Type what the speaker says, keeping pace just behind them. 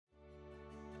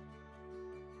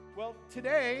Well,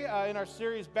 today in our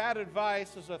series, Bad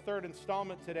Advice, is a third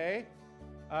installment today.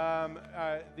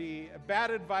 The bad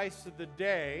advice of the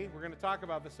day, we're going to talk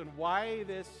about this and why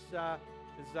this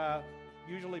is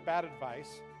usually bad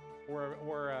advice, or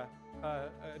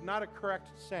not a correct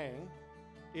saying,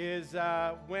 is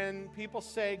when people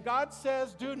say, God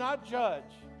says, do not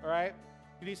judge, all right?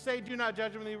 Did he say, do not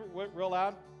judge with me real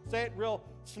loud? Say it real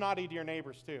snotty to your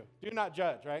neighbors, too. Do not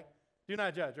judge, right? Do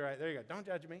not judge, all right? There you go. Don't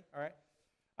judge me, all right?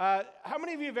 How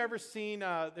many of you have ever seen,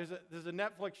 there's a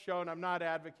Netflix show, and I'm not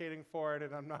advocating for it,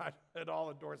 and I'm not at all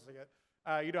endorsing it.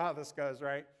 You know how this goes,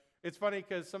 right? It's funny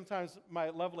because sometimes my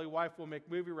lovely wife will make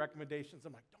movie recommendations.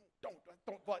 I'm like,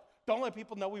 don't let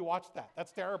people know we watched that.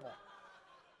 That's terrible.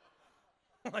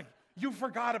 Like, you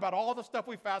forgot about all the stuff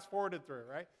we fast-forwarded through,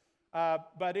 right?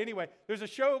 But anyway, there's a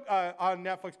show on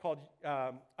Netflix called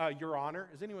Your Honor.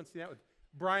 Has anyone seen that with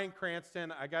Bryan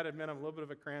Cranston? I got to admit, I'm a little bit of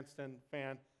a Cranston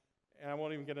fan. And I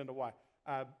won't even get into why,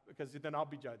 because then I'll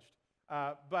be judged.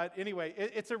 But anyway,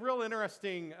 it's a real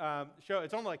interesting show.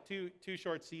 It's only like two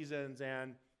short seasons,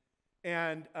 and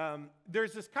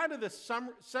there's this kind of this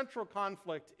central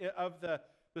conflict of the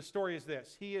story is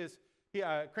this.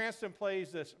 Cranston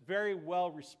plays this very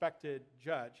well-respected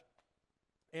judge,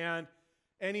 and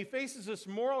he faces this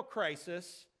moral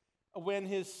crisis when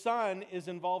his son is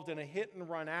involved in a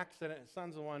hit-and-run accident. His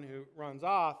son's the one who runs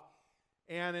off.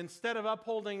 And instead of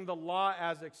upholding the law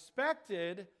as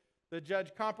expected, the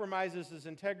judge compromises his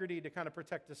integrity to kind of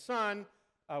protect his son,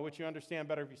 which you understand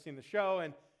better if you've seen the show.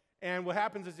 And what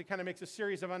happens is he kind of makes a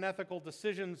series of unethical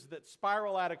decisions that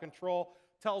spiral out of control,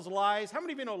 tells lies. How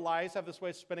many of you know lies have this way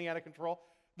of spinning out of control?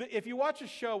 If you watch a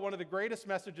show, one of the greatest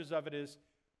messages of it is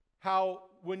how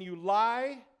when you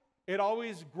lie, it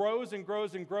always grows and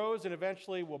grows and grows and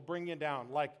eventually will bring you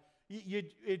down. Like,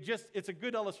 it's a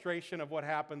good illustration of what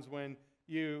happens when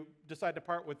you decide to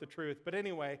part with the truth. But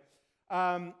anyway,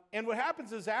 and what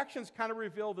happens is actions kind of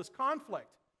reveal this conflict,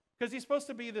 because he's supposed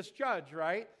to be this judge,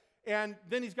 right? And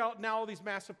then he's got now all these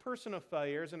massive personal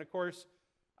failures, and of course,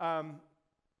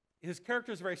 his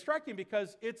character is very striking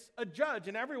because it's a judge,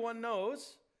 and everyone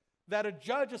knows that a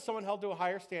judge is someone held to a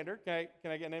higher standard. Can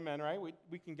I get an amen, right?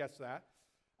 We can guess that.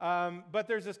 But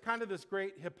there's this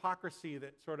great hypocrisy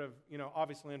that sort of,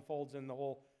 obviously unfolds in the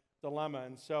whole dilemma.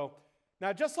 And so,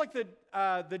 now just like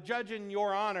the judge in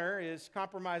Your Honor is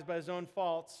compromised by his own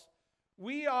faults,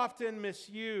 we often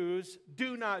misuse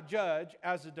do not judge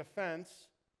as a defense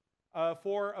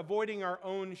for avoiding our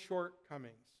own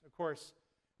shortcomings. Of course,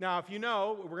 now if you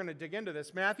know, we're going to dig into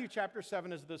this. Matthew chapter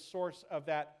 7 is the source of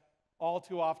that all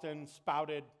too often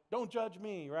spouted, don't judge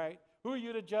me, right? Who are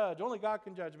you to judge? Only God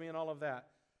can judge me, and all of that.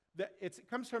 It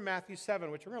comes from Matthew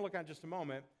 7, which we're going to look at in just a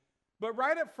moment. But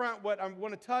right up front, what I'm going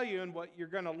to tell you and what you're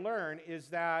going to learn is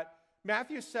that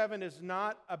Matthew 7 is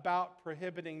not about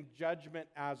prohibiting judgment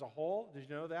as a whole. Did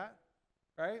you know that?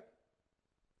 Right?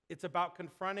 It's about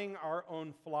confronting our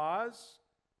own flaws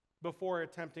before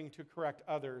attempting to correct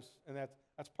others. And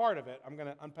that's part of it. I'm going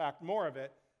to unpack more of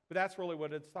it. But that's really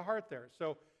what it's the heart there.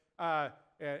 So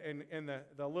in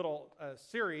the little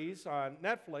series on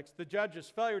Netflix, the judge's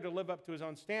failure to live up to his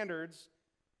own standards,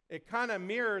 it kind of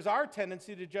mirrors our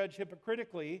tendency to judge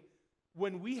hypocritically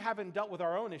when we haven't dealt with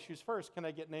our own issues first. Can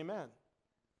I get an amen?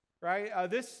 Right?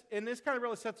 This kind of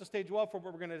really sets the stage well for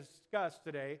what we're going to discuss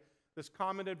today. This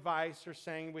common advice or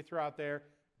saying we throw out there,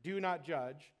 do not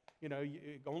judge.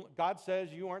 God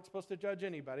says you aren't supposed to judge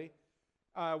anybody.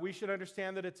 We should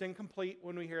understand that it's incomplete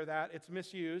when we hear that. It's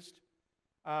misused.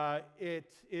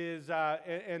 It is,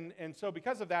 and so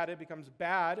because of that, it becomes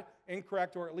bad,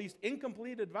 incorrect, or at least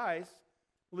incomplete advice,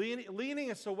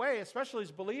 leading us away, especially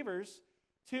as believers,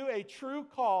 to a true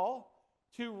call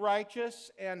to righteous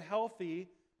and healthy,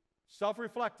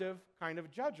 self-reflective kind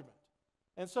of judgment.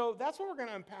 And so that's what we're going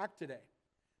to unpack today.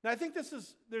 Now, I think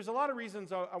there's a lot of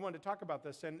reasons I wanted to talk about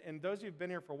this, and those of you who've been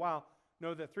here for a while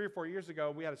know that 3 or 4 years ago,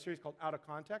 we had a series called Out of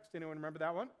Context. Anyone remember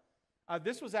that one?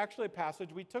 This was actually a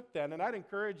passage we took then, and I'd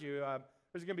encourage you,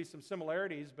 there's going to be some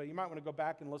similarities, but you might want to go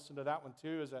back and listen to that one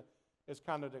too as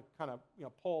kind of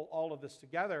pull all of this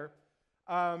together.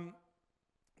 But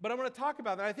I'm going to talk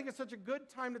about that. I think it's such a good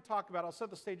time to talk about it. I'll set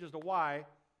the stage as to why.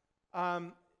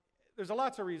 There's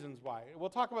lots of reasons why. We'll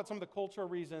talk about some of the cultural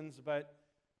reasons, but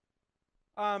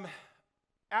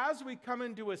as we come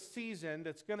into a season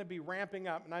that's going to be ramping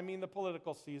up, and I mean the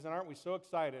political season, aren't we so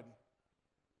excited?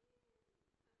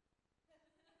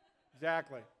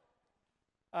 Exactly.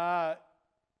 What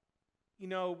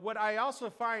I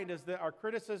also find is that our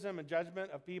criticism and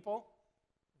judgment of people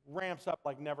ramps up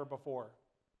like never before.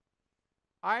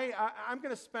 I'm going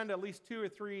to spend at least 2 or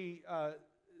 3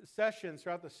 sessions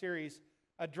throughout the series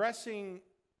addressing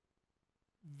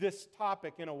this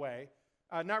topic in a way,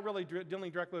 not really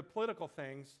dealing directly with political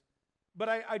things, but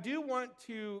I do want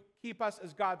to keep us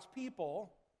as God's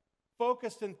people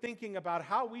focused and thinking about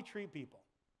how we treat people.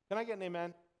 Can I get an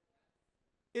amen?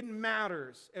 It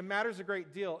matters. It matters a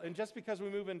great deal. And just because we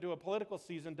move into a political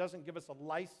season doesn't give us a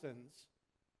license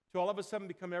to all of a sudden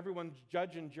become everyone's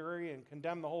judge and jury and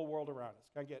condemn the whole world around us.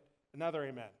 Can I get another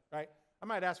amen, right? I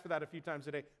might ask for that a few times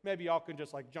a day. Maybe y'all can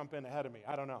just like jump in ahead of me.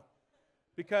 I don't know.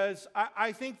 Because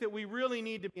I think that we really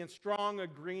need to be in strong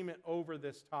agreement over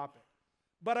this topic.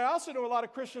 But I also know a lot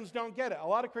of Christians don't get it. A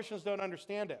lot of Christians don't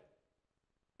understand it.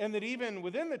 And that even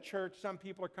within the church, some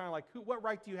people are kind of like, what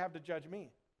right do you have to judge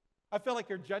me? I feel like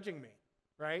you're judging me,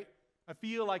 right? I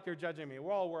feel like you're judging me.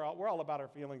 We're all about our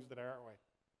feelings today, aren't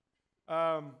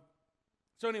we?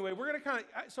 So anyway, we're going to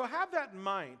so have that in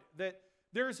mind, that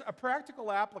there's a practical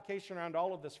application around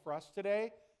all of this for us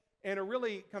today, and it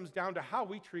really comes down to how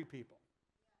we treat people.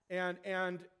 And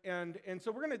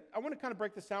so I want to kind of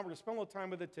break this down. We're going to spend a little time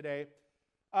with it today.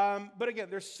 But again,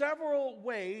 there's several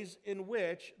ways in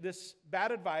which this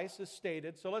bad advice is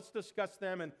stated. So let's discuss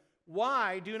them and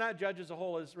why do not judge as a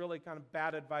whole is really kind of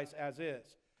bad advice as is.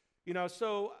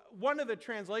 So one of the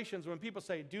translations when people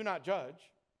say do not judge,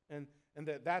 and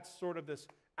that's sort of this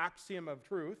axiom of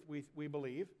truth, we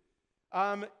believe.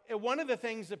 One of the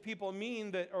things that people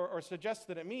mean that or suggest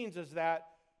that it means is that,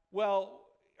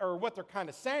 or what they're kind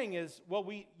of saying is,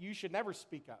 you should never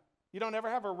speak up. You don't ever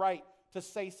have a right to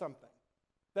say something.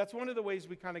 That's one of the ways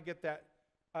we kind of get that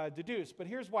deduced. But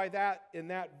here's why that, in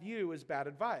that view, is bad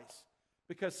advice.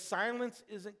 Because silence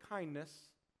isn't kindness,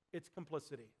 it's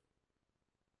complicity.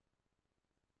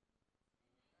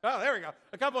 Oh, there we go.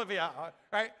 A couple of you,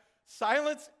 right?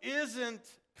 Silence isn't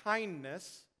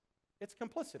kindness, it's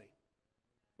complicity.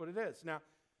 What it is. Now,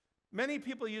 many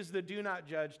people use the do not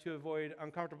judge to avoid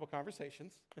uncomfortable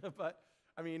conversations, but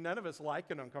I mean, none of us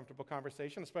like an uncomfortable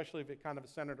conversation, especially if it kind of is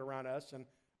centered around us and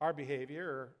our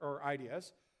behavior or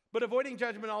ideas. But avoiding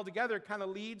judgment altogether kind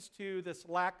of leads to this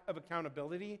lack of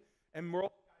accountability and moral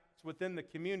guidance within the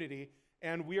community,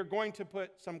 and we are going to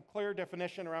put some clear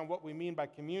definition around what we mean by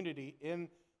community in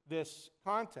this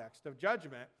context of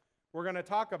judgment. We're going to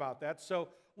talk about that. So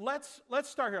let's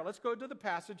start here. Let's go to the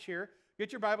passage here.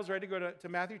 Get your Bibles ready to go to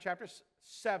Matthew chapter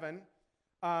 7.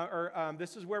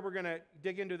 This is where we're going to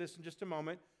dig into this in just a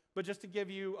moment. But just to give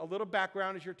you a little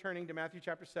background as you're turning to Matthew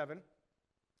chapter 7,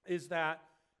 is that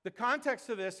the context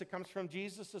of this, it comes from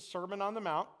Jesus' Sermon on the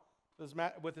Mount,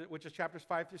 which is chapters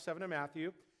 5 through 7 of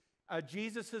Matthew.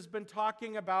 Jesus has been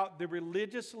talking about the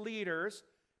religious leaders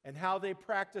and how they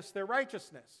practice their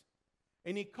righteousness.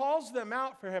 And he calls them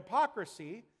out for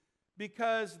hypocrisy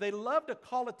because they love to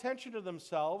call attention to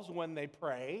themselves when they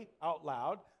pray out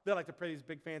loud. They like to pray these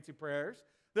big fancy prayers.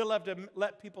 They love to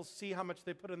let people see how much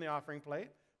they put in the offering plate.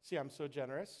 See, I'm so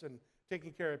generous and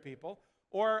taking care of people.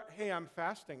 Or, hey, I'm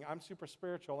fasting. I'm super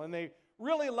spiritual. And they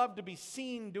really love to be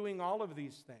seen doing all of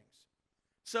these things.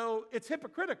 So it's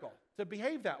hypocritical to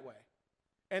behave that way.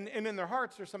 And in their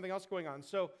hearts, there's something else going on.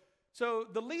 So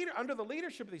under the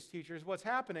leadership of these teachers, what's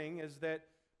happening is that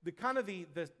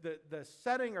the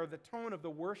setting or the tone of the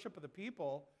worship of the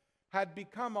people had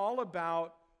become all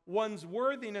about one's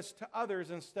worthiness to others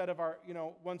instead of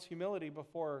one's humility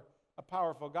before a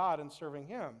powerful God and serving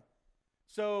Him.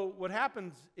 So what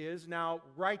happens is now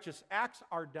righteous acts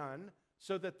are done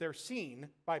so that they're seen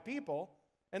by people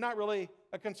and not really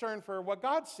a concern for what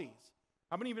God sees.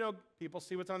 How many of you know people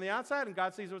see what's on the outside and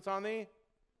God sees what's on the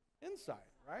inside,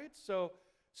 right? So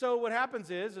what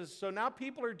happens is so now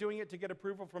people are doing it to get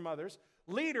approval from others.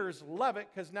 Leaders love it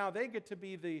because now they get to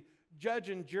be the judge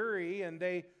and jury, and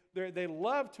they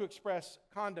love to express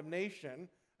condemnation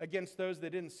against those they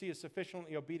didn't see as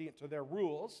sufficiently obedient to their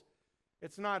rules.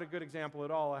 It's not a good example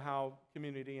at all of how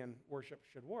community and worship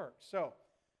should work. So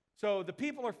the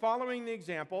people are following the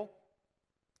example,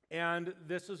 and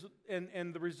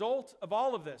the result of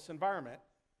all of this environment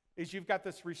is you've got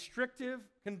this restrictive,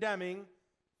 condemning,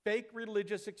 fake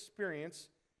religious experience,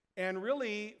 and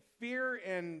really fear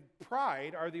and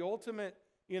pride are the ultimate,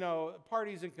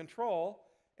 parties in control,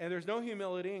 and there's no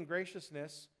humility and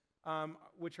graciousness,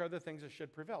 which are the things that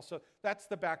should prevail. So that's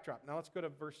the backdrop. Now let's go to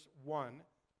verse 1,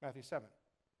 Matthew 7.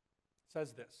 It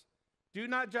says this: "Do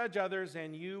not judge others,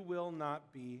 and you will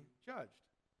not be judged."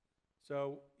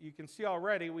 So you can see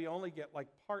already we only get like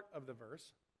part of the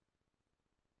verse,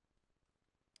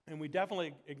 and we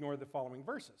definitely ignore the following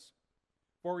verses.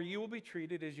 "For you will be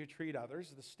treated as you treat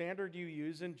others. The standard you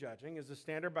use in judging is the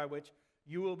standard by which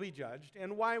you will be judged.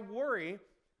 And why worry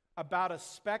about a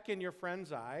speck in your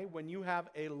friend's eye when you have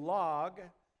a log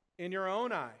in your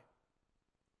own eye?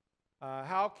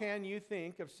 How can you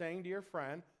think of saying to your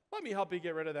friend, Let me help you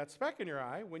get rid of that speck in your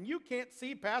eye when you can't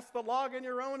see past the log in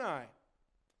your own eye.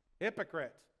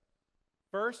 Hypocrite.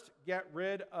 First, get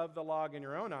rid of the log in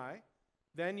your own eye.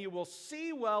 Then you will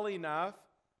see well enough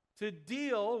to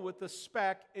deal with the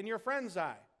speck in your friend's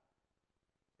eye.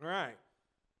 All right.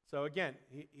 So again,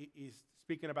 he's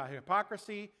speaking about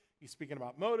hypocrisy. He's speaking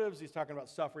about motives. He's talking about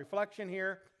self-reflection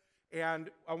here. And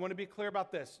I want to be clear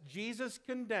about this. Jesus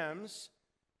condemns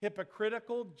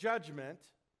hypocritical judgment,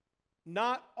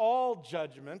 not all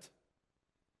judgment.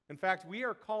 In fact, we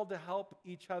are called to help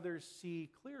each other see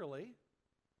clearly,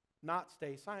 not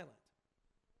stay silent.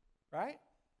 Right?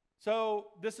 So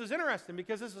this is interesting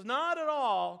because this is not at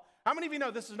all, how many of you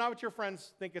know this is not what your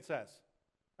friends think it says?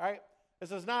 Right?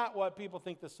 This is not what people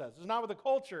think this says. This is not what the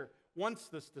culture wants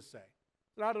this to say.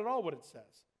 It's not at all what it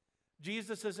says.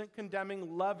 Jesus isn't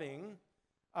condemning loving,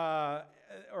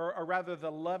 or rather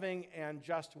the loving and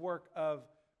just work of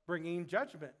bringing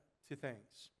judgment to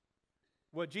things.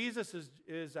 What Jesus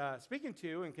is speaking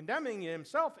to and condemning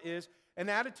himself is an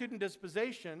attitude and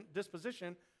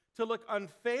disposition to look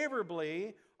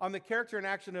unfavorably on the character and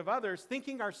action of others,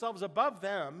 thinking ourselves above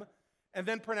them, and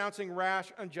then pronouncing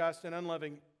rash, unjust, and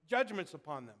unloving judgments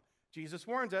upon them. Jesus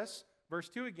warns us, verse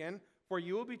 2 again, for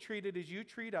you will be treated as you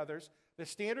treat others. The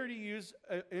standard you use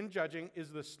in judging is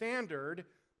the standard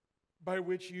by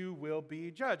which you will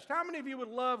be judged. How many of you would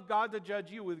love God to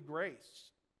judge you with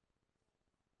grace?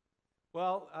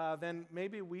 Well, then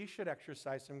maybe we should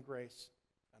exercise some grace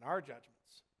in our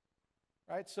judgments.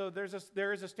 Right? So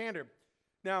there is a standard.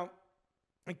 Now,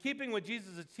 in keeping with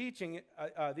Jesus' teaching,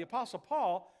 the Apostle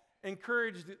Paul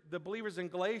encouraged the believers in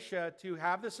Galatia to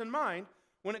have this in mind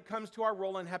when it comes to our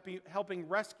role in helping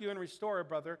rescue and restore a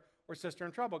brother or sister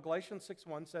in trouble. Galatians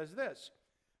 6:1 says this,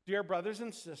 dear brothers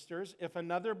and sisters, if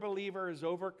another believer is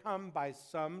overcome by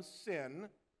some sin,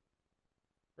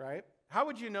 right? How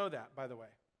would you know that, by the way?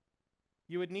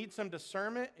 You would need some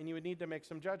discernment and you would need to make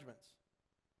some judgments.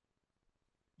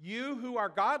 You who are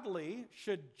godly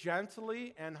should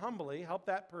gently and humbly help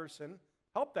that person,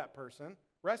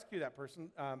 rescue that person,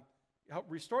 help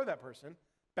restore that person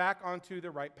back onto the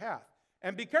right path.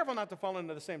 And be careful not to fall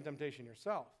into the same temptation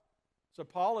yourself. So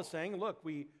Paul is saying, look,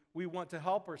 we want to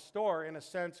help restore, in a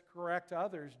sense, correct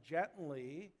others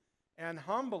gently and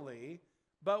humbly,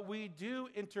 but we do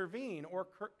intervene or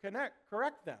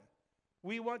correct them.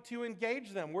 We want to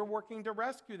engage them. We're working to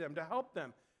rescue them, to help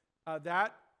them.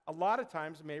 That a lot of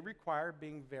times may require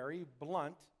being very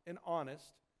blunt and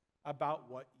honest about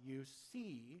what you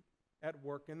see at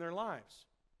work in their lives.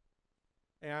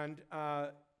 And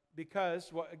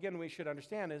because, what again we should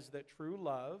understand is that true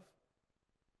love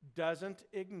doesn't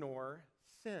ignore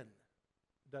sin.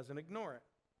 Doesn't ignore it.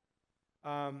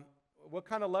 What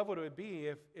kind of love would it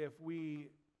be if we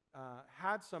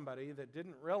had somebody that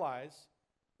didn't realize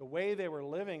the way they were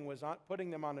living was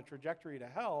putting them on a trajectory to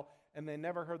hell, and they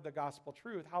never heard the gospel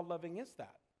truth? How loving is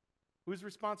that? Whose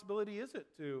responsibility is it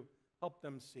to help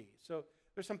them see? So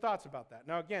there's some thoughts about that.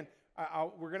 Now again,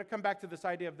 we're going to come back to this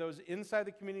idea of those inside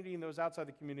the community and those outside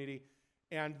the community,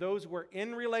 and those we're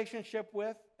in relationship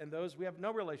with and those we have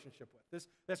no relationship with.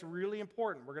 That's really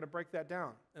important. We're going to break that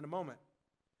down in a moment.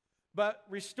 But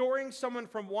restoring someone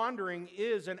from wandering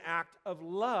is an act of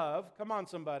love. Come on,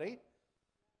 somebody.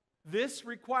 This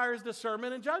requires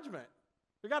discernment and judgment.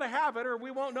 We got to have it or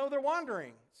we won't know they're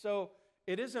wandering. So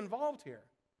it is involved here.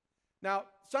 Now,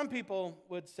 some people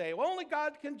would say, well, only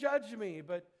God can judge me,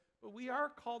 but we are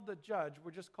called to judge.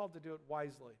 We're just called to do it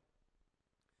wisely.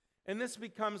 And this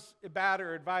becomes bad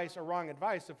or advice or wrong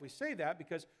advice if we say that,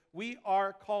 because we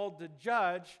are called to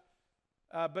judge,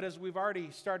 but as we've already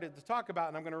started to talk about,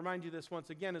 and I'm going to remind you this once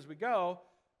again as we go,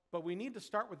 but we need to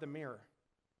start with the mirror,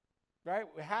 right?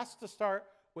 It has to start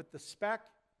with the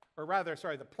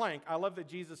the plank. I love that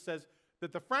Jesus says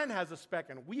that the friend has a speck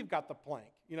and we've got the plank.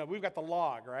 You know, we've got the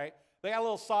log, right? They got a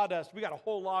little sawdust. We got a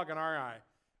whole log in our eye.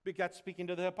 That's speaking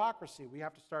to the hypocrisy. We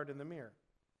have to start in the mirror.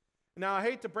 Now, I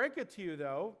hate to break it to you,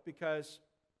 though, because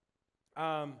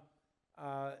the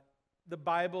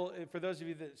Bible, for those of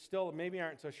you that still maybe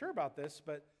aren't so sure about this,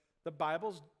 but the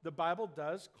Bible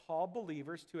does call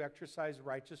believers to exercise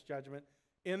righteous judgment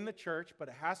in the church, but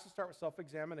it has to start with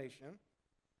self-examination.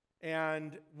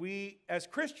 And we, as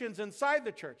Christians inside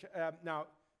the church, now,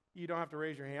 you don't have to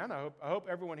raise your hand. I hope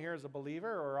everyone here is a believer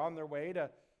or on their way to,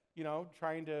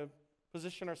 trying to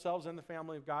position ourselves in the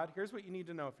family of God. Here's what you need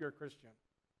to know if you're a Christian.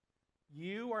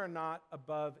 You are not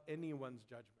above anyone's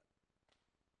judgment.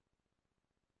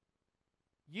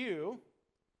 You,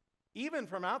 even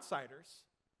from outsiders,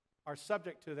 are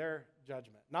subject to their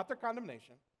judgment, not their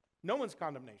condemnation. No one's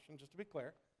condemnation, just to be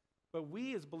clear. But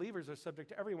we as believers are subject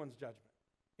to everyone's judgment,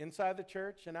 inside the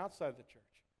church and outside the church.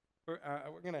 We're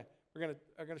gonna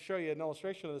show you an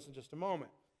illustration of this in just a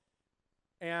moment.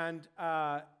 And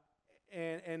not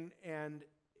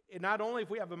only if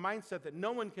we have a mindset that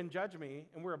no one can judge me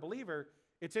and we're a believer,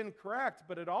 it's incorrect,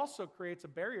 but it also creates a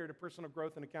barrier to personal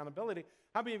growth and accountability.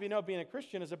 How many of you know being a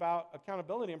Christian is about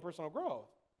accountability and personal growth?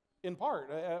 In part,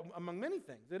 among many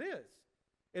things, it is.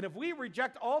 And if we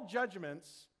reject all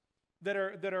judgments that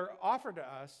are offered to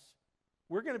us,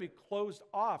 we're going to be closed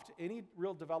off to any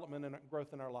real development and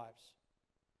growth in our lives.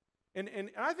 And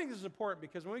I think this is important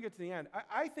because when we get to the end,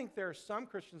 I think there are some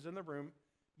Christians in the room,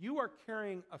 you are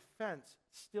carrying offense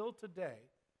still today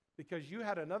because you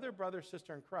had another brother or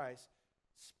sister in Christ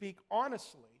speak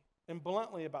honestly and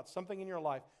bluntly about something in your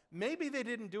life. Maybe they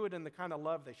didn't do it in the kind of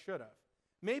love they should have.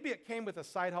 Maybe it came with a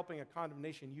side helping of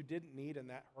condemnation you didn't need, and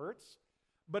that hurts.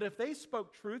 But if they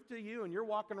spoke truth to you and you're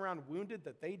walking around wounded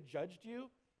that they judged you,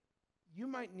 you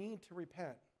might need to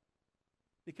repent.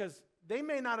 Because they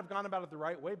may not have gone about it the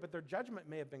right way, but their judgment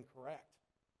may have been correct.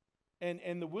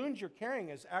 And the wounds you're carrying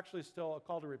is actually still a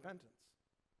call to repentance.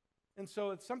 And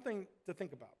so it's something to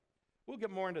think about. We'll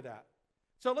get more into that.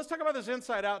 So let's talk about this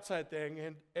inside-outside thing.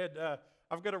 And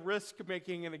I've got to risk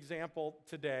making an example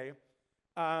today.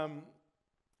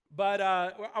 But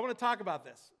I want to talk about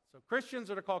this. So Christians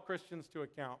are to call Christians to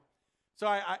account. So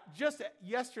I just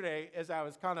yesterday, as I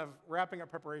was kind of wrapping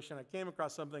up preparation, I came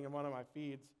across something in one of my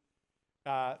feeds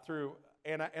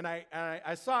and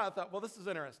I saw it. I thought, well, this is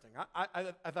interesting.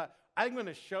 I thought, I'm going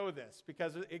to show this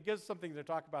because it gives something to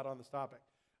talk about on this topic.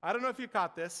 I don't know if you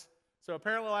caught this. So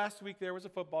apparently last week there was a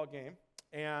football game,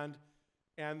 and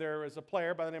there was a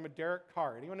player by the name of Derek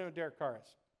Carr. Anyone know who Derek Carr is?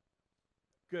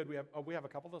 Good. We have a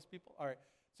couple of those people. All right.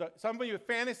 So some of you with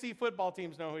fantasy football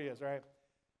teams know who he is, right?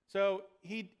 So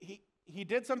he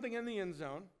did something in the end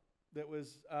zone that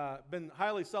was been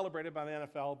highly celebrated by the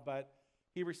NFL, but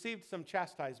he received some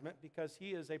chastisement because he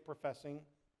is a professing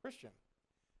Christian.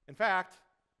 In fact,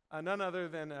 none other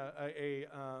than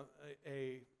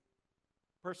a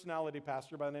personality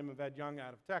pastor by the name of Ed Young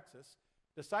out of Texas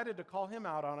decided to call him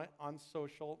out on it on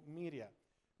social media.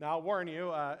 Now, I'll warn you,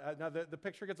 now the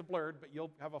picture gets blurred, but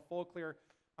you'll have a full, clear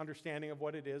understanding of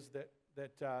what it is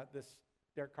that this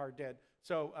Derek Carr did.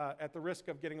 So at the risk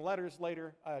of getting letters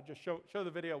later, just show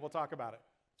the video. We'll talk about it.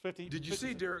 It's 50. Did you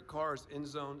see Derek Carr's end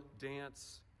zone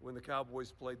dance when the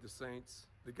Cowboys played the Saints?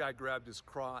 The guy grabbed his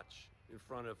crotch in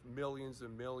front of millions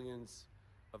and millions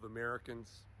of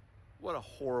Americans. What a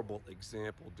horrible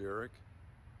example, Derek.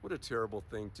 What a terrible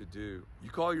thing to do. You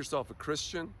call yourself a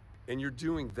Christian and you're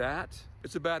doing that?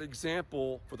 It's a bad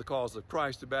example for the cause of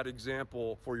Christ, a bad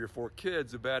example for your 4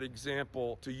 kids, a bad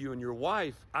example to you and your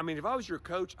wife. I mean, if I was your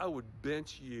coach, I would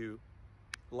bench you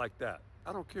like that.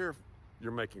 I don't care if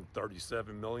you're making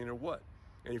 $37 million or what.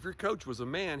 And if your coach was a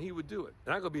man, he would do it.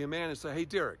 And I'm going to be a man and say, hey,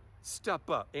 Derek, step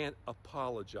up and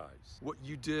apologize. What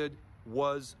you did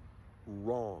was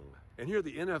wrong. And here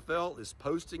the NFL is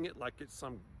posting it like it's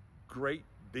some great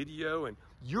video, and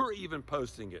you're even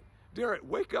posting it. Derek,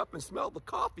 wake up and smell the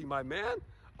coffee, my man.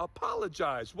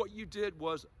 Apologize. What you did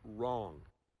was wrong.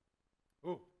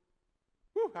 Ooh.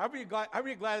 Whew. How are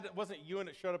you glad it wasn't you and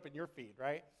it showed up in your feed,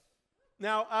 right?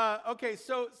 Now, okay,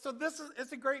 so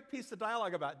it's a great piece of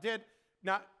dialogue about you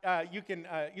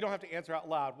don't have to answer out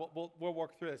loud. We'll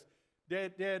work through this.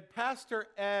 Did Pastor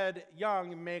Ed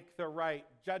Young make the right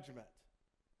judgment?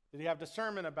 Did he have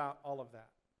discernment about all of that,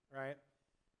 right?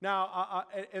 Now,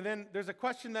 and then there's a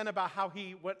question then about how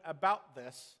he went about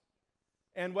this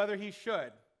and whether he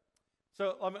should.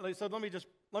 So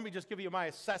let me just give you my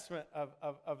assessment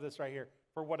of this right here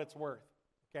for what it's worth,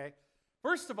 okay?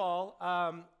 First of all,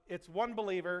 it's one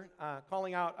believer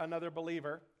calling out another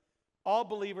believer. All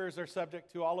believers are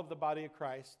subject to all of the body of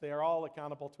Christ. They are all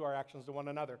accountable to our actions to one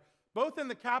another, both in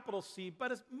the capital C,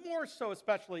 but it's more so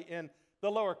especially in the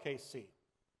lowercase c.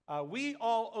 We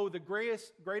all owe the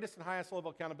greatest and highest level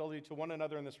of accountability to one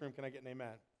another in this room. Can I get an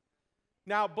amen?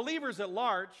 Now, believers at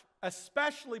large,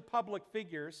 especially public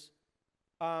figures,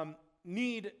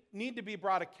 need to be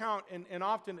brought account, and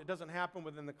often it doesn't happen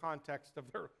within the context of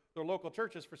their local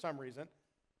churches for some reason.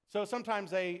 So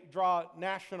sometimes they draw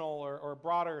national or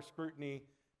broader scrutiny,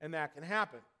 and that can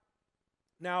happen.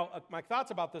 Now, my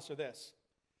thoughts about this are this,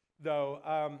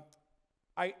 though.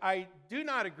 I do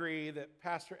not agree that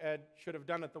Pastor Ed should have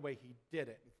done it the way he did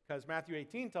it, because Matthew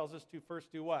 18 tells us to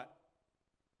first do what?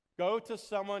 Go to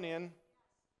someone in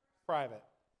private.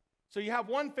 So you have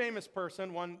one famous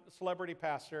person, one celebrity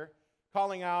pastor,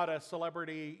 calling out a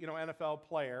celebrity, NFL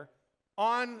player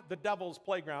on the devil's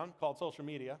playground called social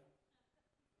media.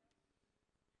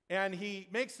 And he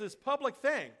makes this public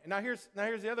thing. And now here's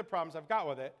the other problems I've got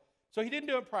with it. So he didn't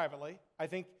do it privately. I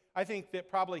think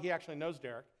that probably he actually knows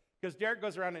Derek, because Derek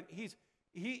goes around and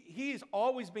he's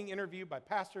always being interviewed by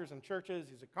pastors and churches.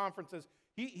 He's at conferences.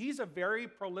 He's a very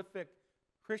prolific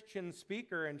Christian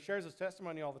speaker and shares his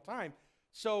testimony all the time.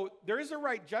 So there is a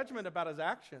right judgment about his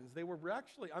actions. They were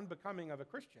actually unbecoming of a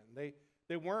Christian.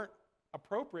 They weren't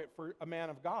appropriate for a man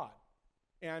of God.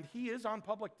 And he is on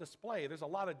public display. There's a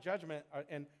lot of judgment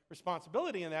and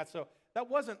responsibility in that. So that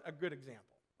wasn't a good example.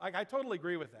 I totally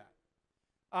agree with that.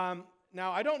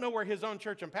 Now, I don't know where his own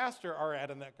church and pastor are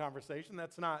at in that conversation.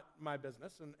 That's not my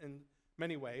business in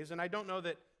many ways. And I don't know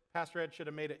that Pastor Ed should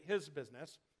have made it his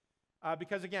business.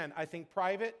 Because, again, I think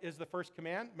private is the first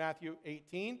command, Matthew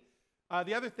 18.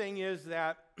 The other thing is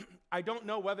that I don't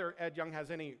know whether Ed Young has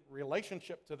any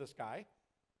relationship to this guy.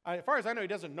 As far as I know, he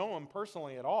doesn't know him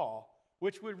personally at all,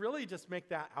 which would really just make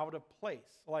that out of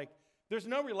place. Like, there's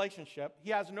no relationship. He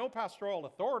has no pastoral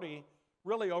authority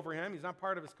really over him. He's not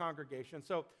part of his congregation.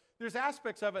 So there's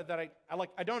aspects of it that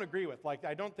I don't agree with. Like,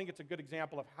 I don't think it's a good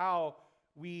example of how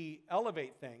we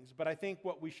elevate things. But I think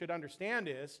what we should understand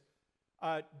is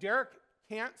Derek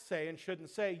can't say and shouldn't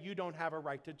say, you don't have a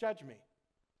right to judge me.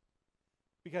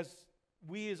 Because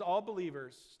we as all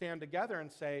believers stand together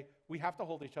and say we have to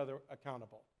hold each other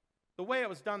accountable. The way it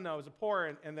was done, though, is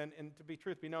poor, and to be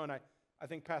truth be known, I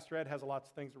think Pastor Ed has lots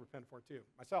of things to repent for, too,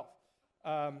 myself.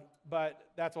 But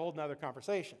that's a whole nother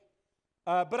conversation.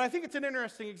 But I think it's an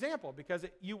interesting example because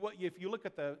if you look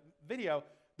at the video,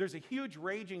 there's a huge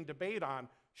raging debate on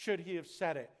should he have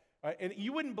said it. And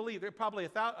you wouldn't believe, there are probably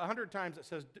 100 times it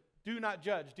says, do not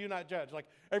judge, do not judge. Like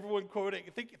everyone quoting,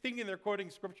 thinking they're quoting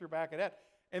scripture back at it.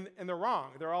 And they're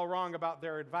wrong. They're all wrong about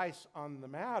their advice on the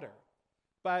matter.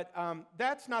 But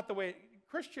that's not the way.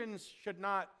 Christians should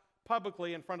not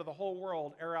publicly, in front of the whole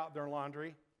world, air out their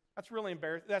laundry. That's really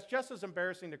embarrassing. That's just as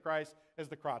embarrassing to Christ as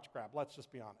the crotch grab. Let's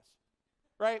just be honest.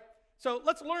 Right? So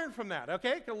let's learn from that,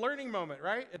 okay? A learning moment,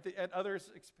 right? At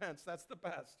others' expense. That's the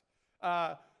best.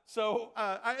 So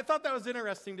I thought that was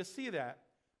interesting to see that.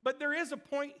 But there is a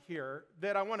point here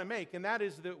that I want to make, and that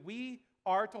is that we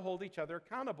are to hold each other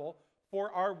accountable for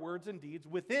our words and deeds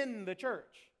within the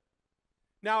church.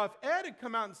 Now, if Ed had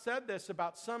come out and said this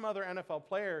about some other NFL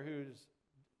player who's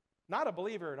not a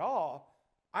believer at all,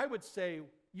 I would say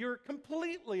you're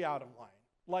completely out of line.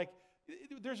 Like,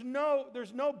 there's no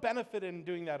benefit in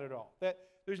doing that at all.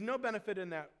 There's no benefit in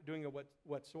that doing it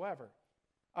whatsoever.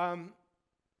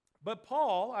 But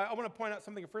Paul, I want to point out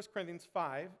something in 1 Corinthians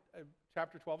 5,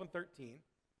 chapter 12 and 13,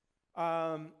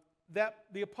 that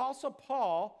the Apostle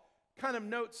Paul kind of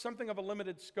notes something of a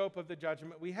limited scope of the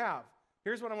judgment we have.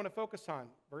 Here's what I want to focus on,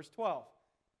 verse 12.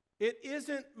 It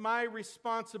isn't my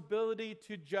responsibility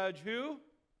to judge who?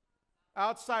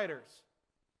 Outsiders.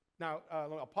 Now,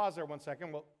 I'll pause there 1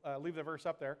 second. We'll leave the verse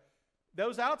up there.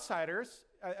 Those outsiders,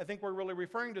 I think we're really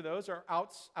referring to those, are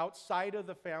outside of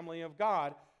the family of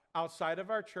God, outside of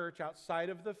our church, outside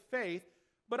of the faith.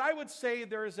 But I would say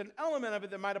there is an element of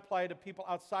it that might apply to people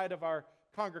outside of our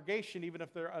congregation, even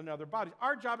if they're in other bodies.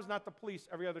 Our job is not to police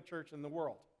every other church in the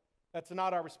world. That's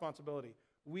not our responsibility.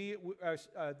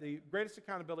 The greatest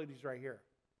accountability is right here.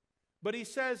 But he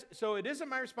says, so it isn't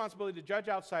my responsibility to judge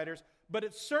outsiders, but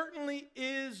it certainly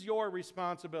is your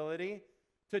responsibility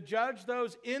to judge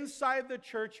those inside the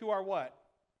church who are what?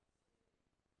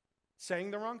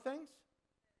 Saying the wrong things?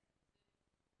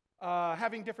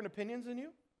 Having different opinions than you?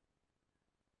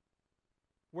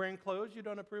 Wearing clothes you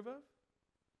don't approve of?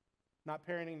 Not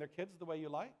parenting their kids the way you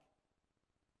like?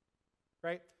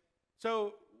 Right?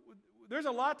 So there's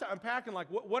a lot to unpack in, like,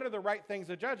 what are the right things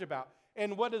to judge about?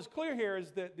 And what is clear here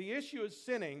is that the issue of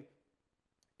sinning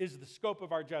is the scope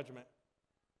of our judgment.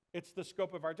 It's the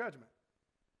scope of our judgment.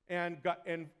 And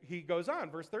he goes on,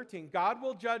 verse 13, God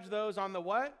will judge those on the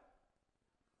what?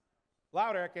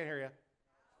 Louder, I can't hear you.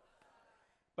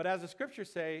 But as the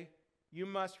scriptures say, you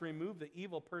must remove the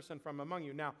evil person from among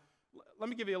you. Now, let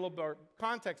me give you a little more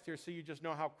context here so you just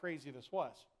know how crazy this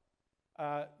was.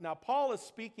 Now, Paul is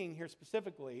speaking here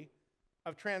specifically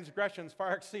of transgressions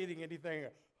far exceeding anything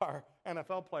our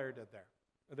NFL player did there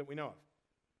that we know of.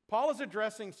 Paul is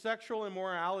addressing sexual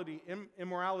immorality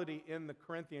in the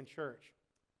Corinthian church.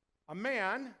 A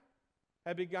man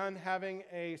had begun having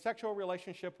a sexual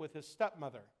relationship with his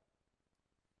stepmother.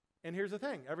 And here's the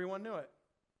thing, everyone knew it.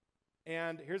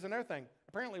 And here's another thing,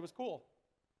 apparently it was cool.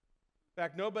 In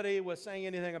fact, nobody was saying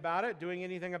anything about it, doing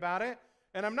anything about it.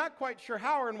 And I'm not quite sure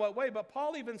how or in what way, but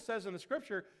Paul even says in the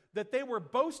scripture that they were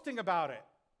boasting about it.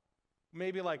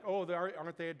 Maybe like, oh,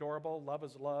 aren't they adorable? Love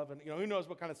is love. And who knows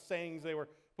what kind of sayings they were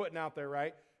putting out there,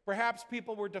 right? Perhaps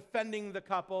people were defending the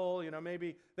couple.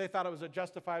 Maybe they thought it was a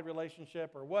justified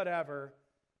relationship or whatever.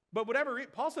 But whatever,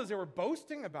 Paul says they were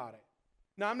boasting about it.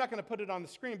 Now, I'm not going to put it on the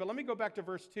screen, but let me go back to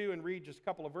verse 2 and read just a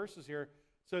couple of verses here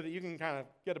so that you can kind of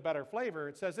get a better flavor.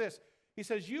 It says this. He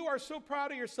says, you are so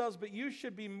proud of yourselves, but you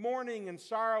should be mourning and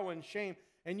sorrow and shame,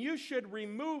 and you should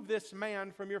remove this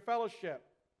man from your fellowship.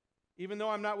 Even though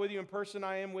I'm not with you in person,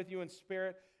 I am with you in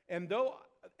spirit. And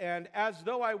as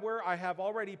though I were, I have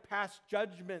already passed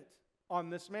judgment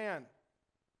on this man.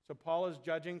 So Paul is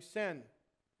judging sin.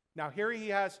 Now he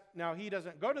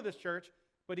doesn't go to this church,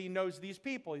 but he knows these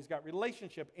people. He's got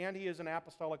relationship, and he is an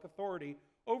apostolic authority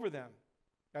over them.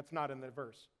 That's not in the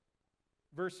verse.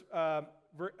 Verse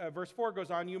 4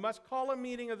 goes on, you must call a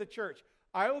meeting of the church.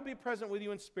 I will be present with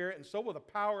you in spirit, and so will the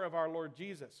power of our Lord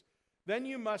Jesus. Then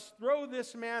you must throw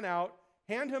this man out,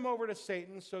 hand him over to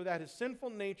Satan, so that his sinful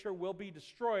nature will be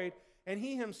destroyed, and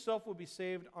he himself will be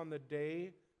saved on the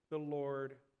day the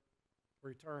Lord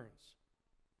returns.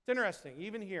 It's interesting,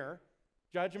 even here,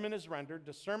 judgment is rendered,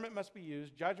 discernment must be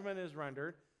used, judgment is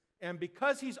rendered, and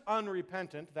because he's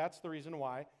unrepentant, that's the reason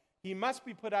why, he must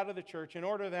be put out of the church in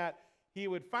order that he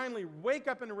would finally wake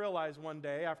up and realize one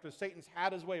day, after Satan's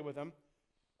had his way with him,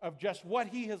 of just what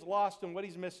he has lost and what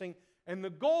he's missing. And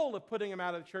the goal of putting him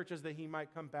out of the church is that he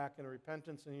might come back in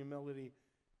repentance and humility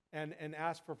and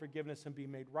ask for forgiveness and be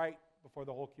made right before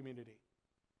the whole community.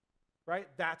 Right?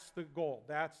 That's the goal.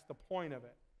 That's the point of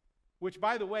it. Which,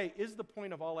 by the way, is the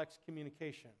point of all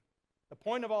excommunication. The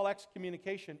point of all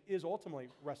excommunication is ultimately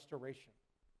restoration.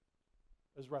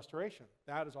 Is restoration.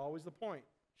 That is always the point.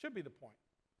 Should be the point.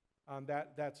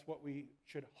 That's what we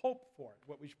should hope for,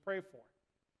 what we should pray for.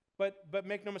 But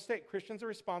make no mistake, Christians are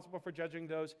responsible for judging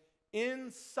those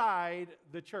inside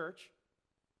the church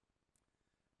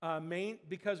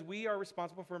because we are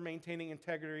responsible for maintaining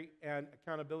integrity and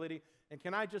accountability. And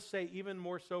can I just say, even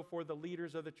more so for the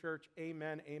leaders of the church,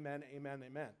 amen, amen, amen,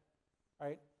 amen.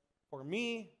 Right? For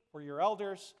me, for your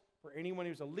elders, for anyone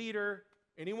who's a leader,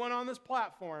 anyone on this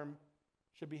platform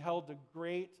should be held to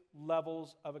great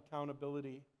levels of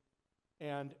accountability.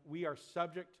 And we are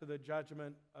subject to the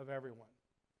judgment of everyone.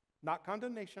 Not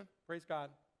condemnation, praise God,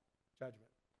 judgment,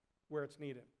 where it's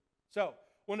needed. So,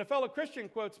 when a fellow Christian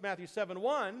quotes Matthew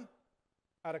 7:1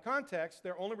 out of context,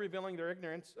 they're only revealing their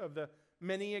ignorance of the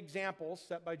many examples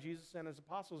set by Jesus and his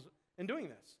apostles in doing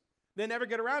this. They never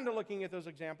get around to looking at those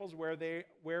examples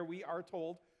where we are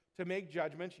told to make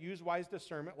judgments, use wise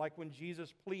discernment, like when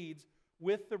Jesus pleads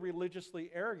with the religiously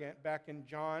arrogant back in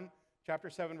John chapter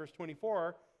 7, verse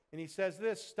 24, and he says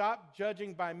this, stop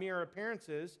judging by mere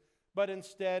appearances, but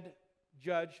instead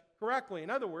judge correctly. In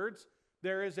other words,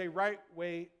 there is a right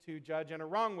way to judge and a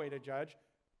wrong way to judge.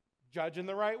 Judge in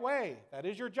the right way. That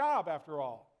is your job, after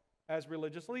all, as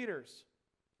religious leaders.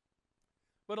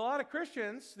 But a lot of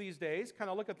Christians these days kind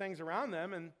of look at things around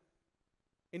them, and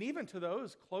even to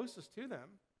those closest to them,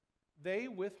 they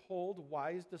withhold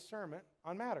wise discernment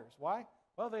on matters. Why?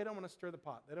 Well, they don't want to stir the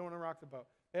pot. They don't want to rock the boat.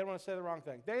 They don't want to say the wrong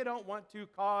thing. They don't want to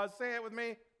cause, say it with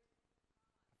me,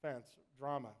 offense,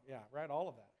 drama. Yeah, right, all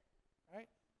of that. Right?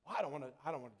 Well, I don't want to do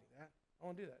that. I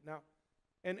won't do that. Now,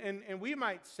 and we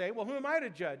might say, well, who am I to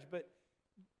judge? But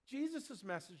Jesus'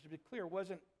 message, to be clear,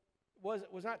 was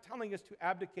not telling us to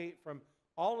abdicate from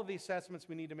all of the assessments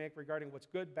we need to make regarding what's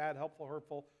good, bad, helpful,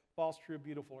 hurtful, false, true,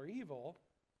 beautiful, or evil.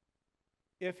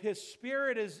 If his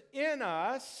Spirit is in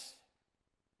us,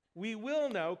 we will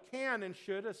know, can, and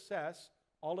should assess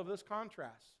all of this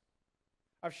contrast.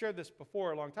 I've shared this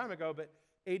before a long time ago, but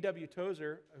A.W.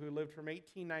 Tozer, who lived from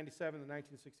 1897 to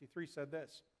 1963, said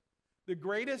this, the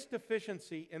greatest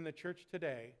deficiency in the church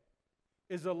today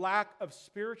is a lack of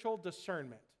spiritual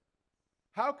discernment.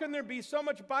 How can there be so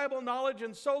much Bible knowledge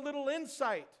and so little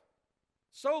insight,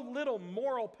 so little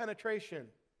moral penetration?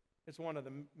 It's one of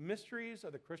the mysteries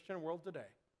of the Christian world today.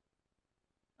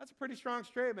 That's a pretty strong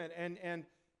statement,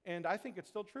 and I think it's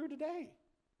still true today,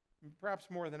 perhaps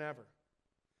more than ever.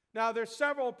 Now, there's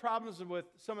several problems with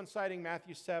someone citing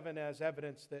Matthew 7 as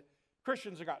evidence that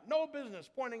Christians have got no business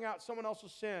pointing out someone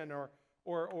else's sin or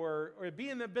be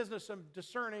in the business of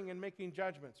discerning and making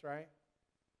judgments, right?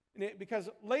 Because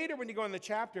later when you go in the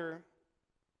chapter,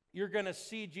 you're going to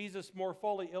see Jesus more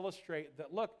fully illustrate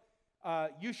that, look,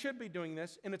 you should be doing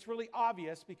this, and it's really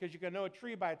obvious because you can know a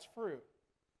tree by its fruit.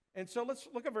 And so let's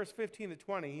look at verse 15 to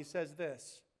 20. He says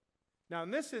this. Now,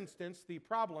 in this instance, the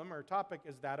problem or topic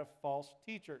is that of false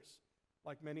teachers,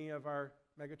 like many of our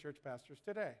megachurch pastors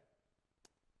today.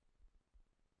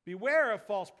 Beware of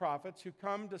false prophets who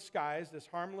come disguised as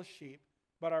harmless sheep,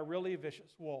 but are really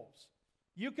vicious wolves.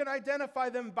 You can identify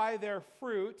them by their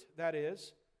fruit, that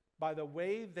is, by the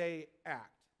way they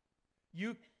act.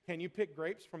 Can you pick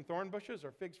grapes from thorn bushes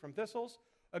or figs from thistles?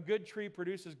 A good tree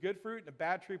produces good fruit, and a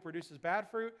bad tree produces bad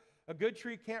fruit. A good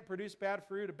tree can't produce bad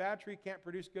fruit. A bad tree can't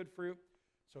produce good fruit.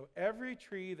 So every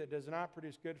tree that does not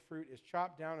produce good fruit is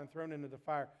chopped down and thrown into the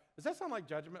fire. Does that sound like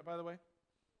judgment, by the way?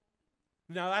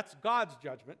 Now, that's God's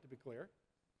judgment, to be clear.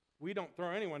 We don't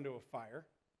throw anyone to a fire.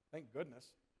 Thank goodness.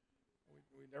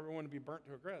 We never want to be burnt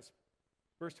to a crisp.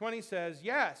 Verse 20 says,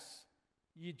 yes,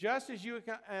 just as you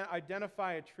can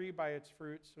identify a tree by its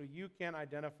fruit, so you can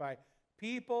identify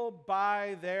people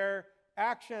by their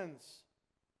actions.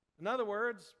 In other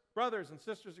words, brothers and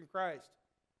sisters in Christ,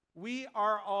 we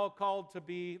are all called to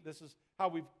be, this is how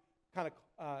we've kind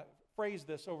of phrased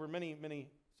this over many, many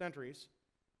centuries,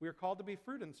 we are called to be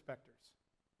fruit inspectors,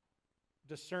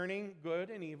 discerning good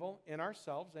and evil in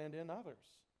ourselves and in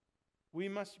others. We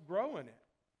must grow in it.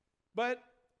 But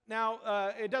now,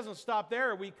 it doesn't stop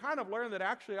there. We kind of learn that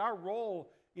actually our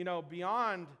role,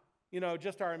 beyond,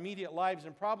 just our immediate lives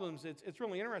and problems, it's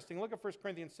really interesting. Look at 1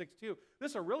 Corinthians 6:2.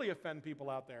 This will really offend people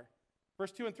out there.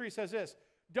 Verse 2 and 3 says this,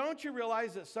 don't you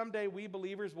realize that someday we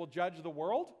believers will judge the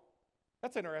world?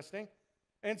 That's interesting.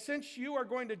 And since you are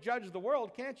going to judge the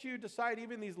world, can't you decide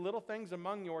even these little things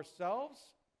among yourselves?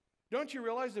 Don't you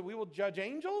realize that we will judge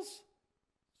angels?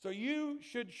 So you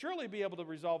should surely be able to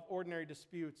resolve ordinary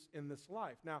disputes in this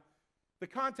life. Now, the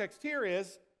context here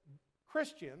is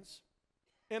Christians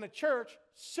in a church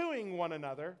suing one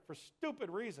another for stupid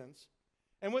reasons.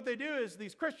 And what they do is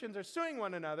these Christians are suing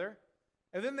one another,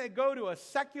 and then they go to a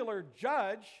secular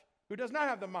judge who does not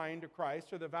have the mind of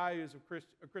Christ or the values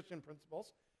of Christian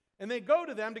principles, and they go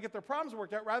to them to get their problems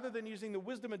worked out rather than using the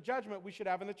wisdom and judgment we should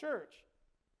have in the church.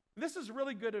 This is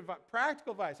really good advice,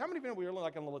 practical advice. How many of you know we are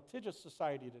like in a litigious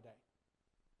society today?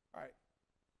 All right.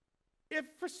 If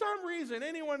for some reason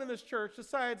anyone in this church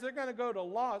decides they're going to go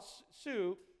to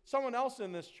sue someone else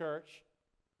in this church,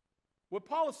 what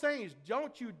Paul is saying is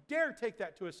don't you dare take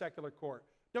that to a secular court.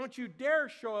 Don't you dare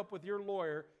show up with your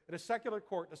lawyer at a secular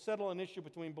court to settle an issue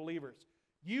between believers.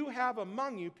 You have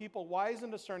among you people wise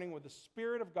and discerning with the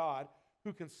Spirit of God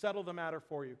who can settle the matter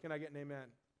for you. Can I get an amen?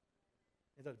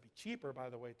 It does be cheaper, by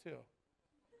the way, too. If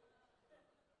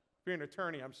you're an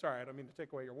attorney, I'm sorry, I don't mean to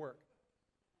take away your work.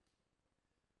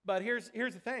 But here's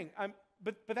the thing.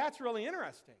 But that's really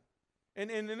interesting. And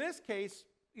in this case,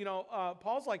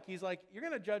 Paul's he's like, you're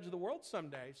going to judge the world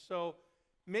someday. So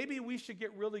maybe we should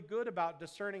get really good about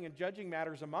discerning and judging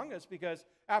matters among us, because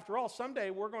after all, someday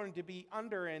we're going to be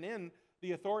under and in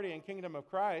the authority and kingdom of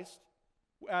Christ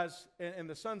and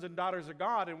the sons and daughters of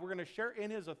God, and we're going to share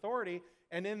in his authority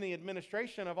and in the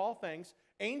administration of all things.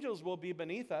 Angels will be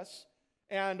beneath us,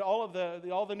 and all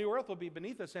the new earth will be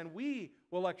beneath us, and we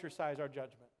will exercise our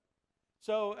judgment.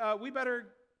 So we better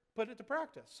put it to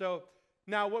practice. So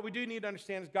now what we do need to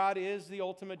understand is God is the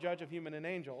ultimate judge of human and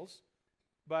angels,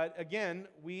 but again,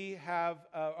 we have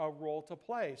a role to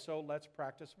play, so let's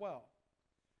practice well.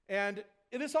 And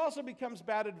this also becomes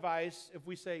bad advice if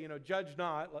we say, judge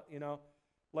not,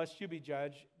 lest you be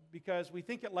judged, because we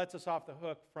think it lets us off the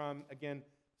hook from, again,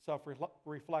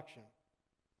 self-reflection,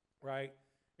 right?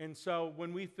 And so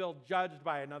when we feel judged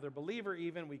by another believer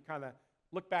even, we kind of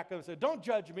look back and say, don't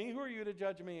judge me. Who are you to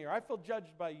judge me? Or I feel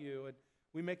judged by you. And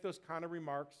we make those kind of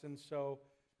remarks. And so,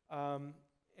 and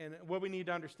what we need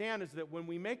to understand is that when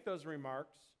we make those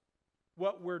remarks,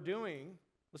 what we're doing,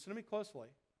 listen to me closely,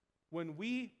 when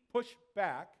we push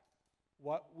back,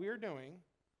 what we're doing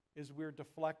is we're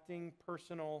deflecting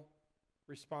personal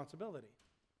responsibility.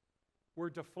 We're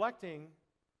deflecting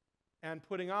and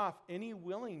putting off any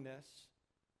willingness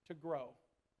to grow.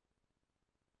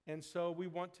 And so we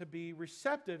want to be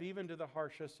receptive even to the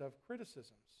harshest of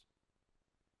criticisms.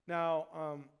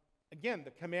 Now, again,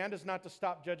 the command is not to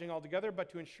stop judging altogether, but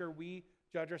to ensure we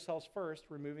judge ourselves first,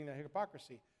 removing the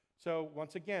hypocrisy. So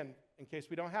once again, in case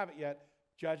we don't have it yet,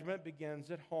 judgment begins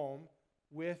at home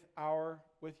with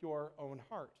your own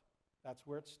heart. That's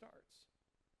where it starts.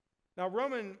 Now,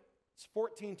 Romans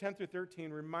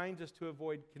 14:10-13 reminds us to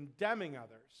avoid condemning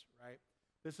others, right?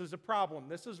 This is a problem.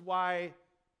 This is why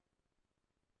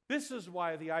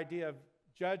the idea of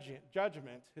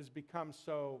judgment has become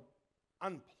so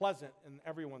unpleasant in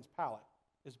everyone's palate,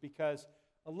 is because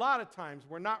a lot of times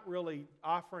we're not really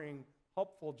offering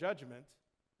helpful judgment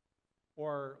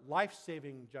or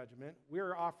life-saving judgment.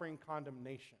 We're offering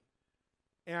condemnation.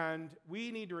 And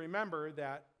we need to remember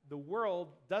that the world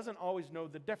doesn't always know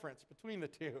the difference between the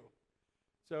two.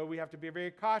 So we have to be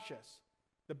very cautious.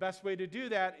 The best way to do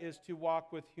that is to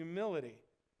walk with humility.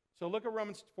 So look at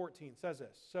Romans 14. It says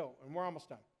this. So, and we're almost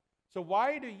done. So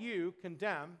why do you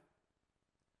condemn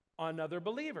another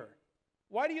believer?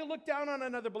 Why do you look down on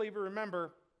another believer?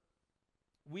 Remember,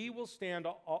 we will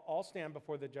all stand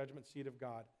before the judgment seat of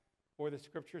God. For the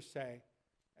scriptures say,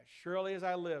 as surely as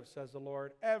I live, says the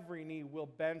Lord, every knee will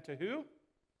bend to who?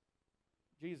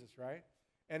 Jesus, right?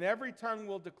 and every tongue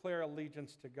will declare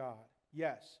allegiance to God.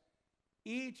 Yes,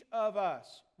 each of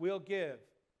us will give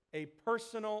a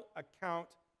personal account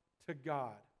to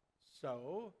God.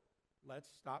 So, let's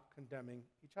stop condemning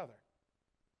each other.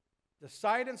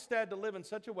 Decide instead to live in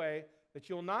such a way that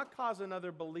you'll not cause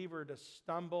another believer to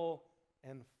stumble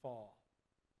and fall.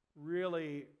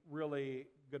 Really, really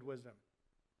good wisdom.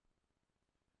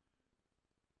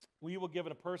 We will give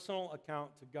a personal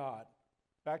account to God.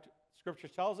 In fact, Scripture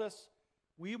tells us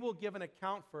we will give an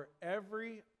account for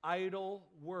every idle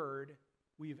word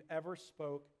we've ever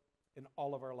spoke in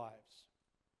all of our lives.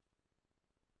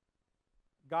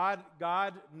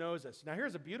 God knows us. Now,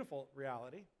 here's a beautiful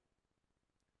reality.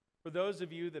 For those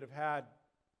of you that have had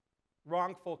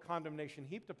wrongful condemnation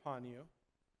heaped upon you,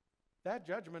 that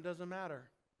judgment doesn't matter.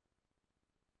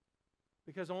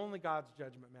 Because only God's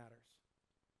judgment matters.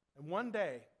 And one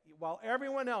day, while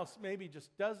everyone else maybe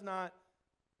just does not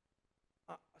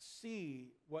see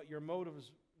what your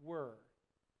motives were,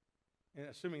 and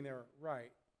assuming they were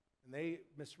right, and they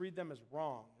misread them as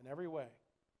wrong in every way,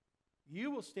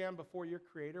 you will stand before your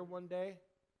Creator one day,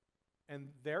 and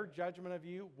their judgment of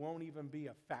you won't even be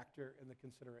a factor in the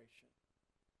consideration.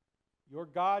 Your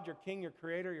God, your King, your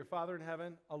Creator, your Father in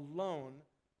heaven alone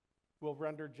will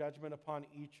render judgment upon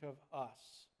each of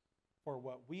us for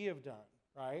what we have done,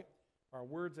 right? Our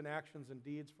words and actions and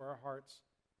deeds, for our hearts.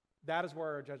 That is where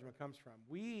our judgment comes from.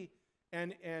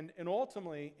 And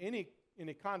ultimately, any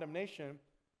condemnation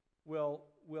will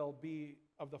be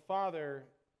of the Father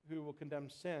who will condemn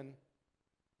sin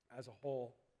as a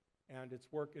whole and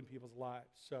its work in people's lives.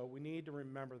 So we need to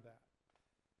remember that.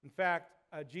 In fact,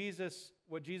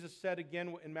 what Jesus said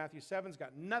again in Matthew 7 has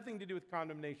got nothing to do with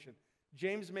condemnation.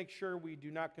 James makes sure we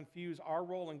do not confuse our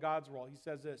role and God's role. He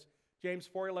says this, James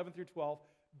 4:11 through 12,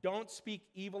 don't speak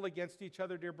evil against each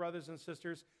other, dear brothers and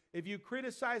sisters. If you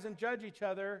criticize and judge each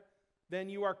other, then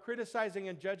you are criticizing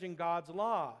and judging God's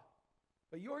law.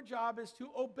 But your job is to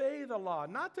obey the law,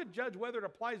 not to judge whether it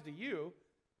applies to you.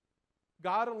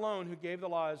 God alone, who gave the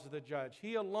law, is the judge.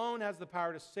 He alone has the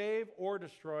power to save or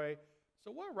destroy.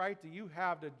 So what right do you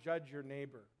have to judge your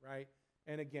neighbor, right?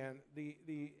 And again,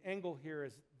 the angle here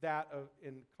is that of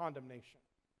in condemnation,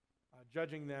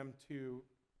 judging them to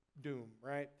doom,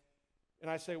 right? And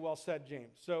I say, well said,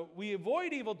 James. So we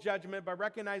avoid evil judgment by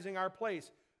recognizing our place,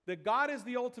 that God is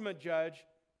the ultimate judge.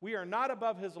 We are not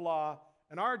above his law,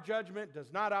 and our judgment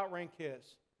does not outrank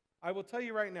his. I will tell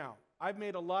you right now, I've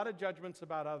made a lot of judgments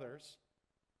about others,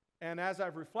 and as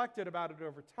I've reflected about it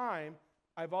over time,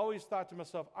 I've always thought to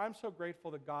myself, I'm so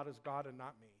grateful that God is God and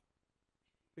not me,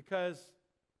 because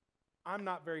I'm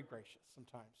not very gracious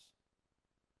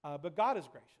sometimes. But God is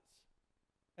gracious.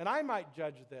 And I might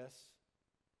judge this,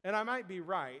 and I might be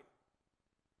right,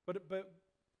 but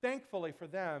thankfully for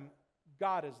them,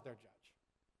 God is their judge.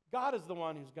 God is the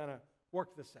one who's going to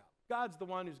work this out. God's the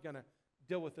one who's going to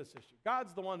deal with this issue.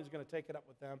 God's the one who's going to take it up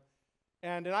with them.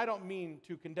 And I don't mean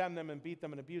to condemn them and beat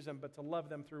them and abuse them, but to love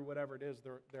them through whatever it is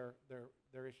their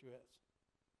issue is.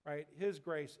 Right? His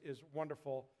grace is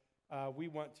wonderful. We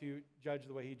want to judge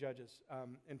the way he judges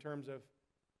in terms of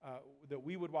that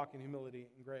we would walk in humility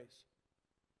and grace.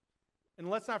 And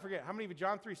let's not forget, how many of you,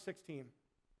 John 3:16,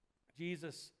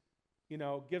 Jesus,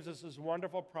 gives us this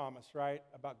wonderful promise, right,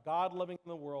 about God living in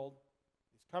the world.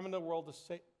 He's come into the world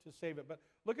to save it. But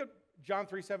look at John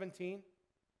 3:17.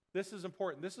 This is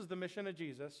important. This is the mission of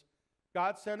Jesus.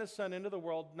 God sent his son into the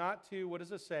world not to, what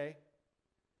does it say?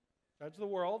 Judge the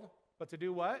world, but to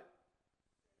do what?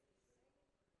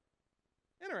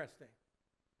 Interesting.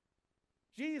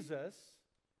 Jesus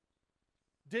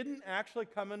didn't actually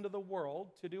come into the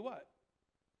world to do what?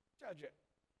 Judge it.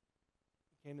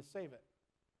 He came to save it.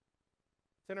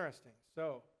 It's interesting.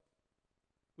 So,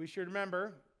 we should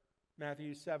remember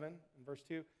Matthew 7 and verse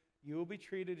 2, you will be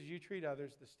treated as you treat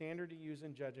others. The standard to use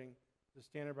in judging, the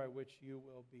standard by which you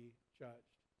will be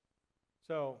judged.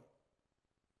 So,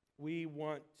 we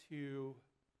want to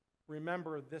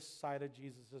remember this side of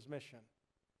Jesus' mission.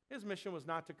 His mission was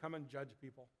not to come and judge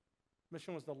people. His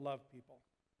mission was to love people.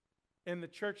 In the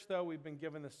church, though, we've been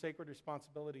given the sacred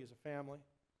responsibility as a family,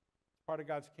 part of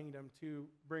God's kingdom, to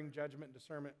bring judgment and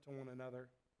discernment to one another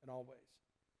in all ways.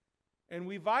 And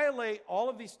we violate all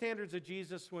of these standards of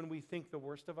Jesus when we think the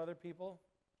worst of other people,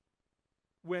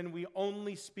 when we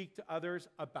only speak to others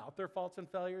about their faults and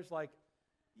failures. Like,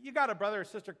 you got a brother or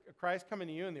sister of Christ coming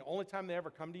to you, and the only time they ever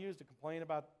come to you is to complain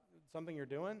about something you're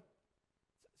doing.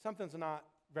 Something's not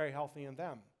very healthy in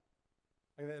them.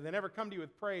 Like, they never come to you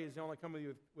with praise. They only come to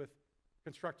you with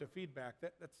constructive feedback.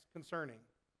 That's concerning,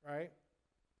 right?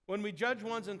 When we judge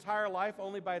one's entire life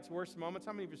only by its worst moments,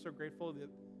 how many of you are so grateful that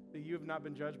you have not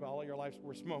been judged by all of your life's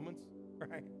worst moments,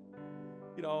 right?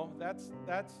 That's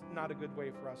not a good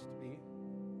way for us to be.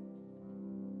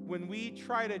 When we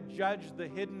try to judge the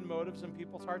hidden motives in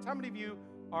people's hearts, how many of you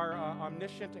are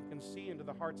omniscient and can see into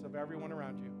the hearts of everyone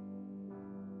around you?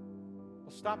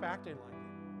 Well, stop acting like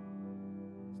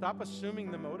it. Stop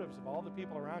assuming the motives of all the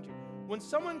people around you. When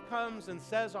someone comes and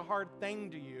says a hard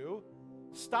thing to you,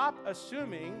 stop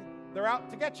assuming they're out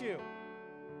to get you.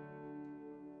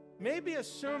 Maybe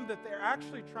assume that they're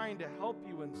actually trying to help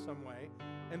you in some way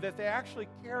and that they actually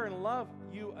care and love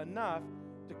you enough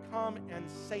to come and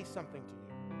say something to you.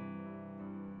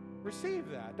 Receive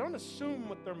that. Don't assume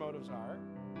what their motives are.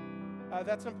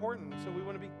 That's important. So we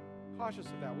want to be cautious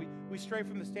of that. We stray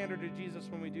from the standard of Jesus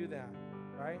when we do that,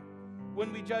 right?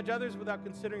 When we judge others without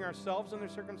considering ourselves and their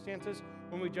circumstances,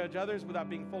 when we judge others without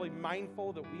being fully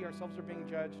mindful that we ourselves are being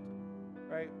judged,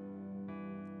 right?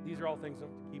 These are all things to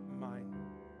keep in mind.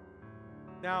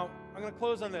 Now, I'm going to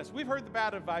close on this. We've heard the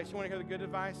bad advice. You want to hear the good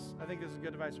advice? I think this is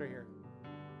good advice right here.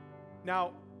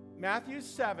 Now, Matthew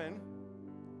 7,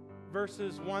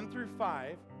 verses 1 through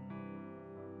 5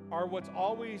 are what's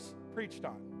always preached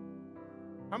on.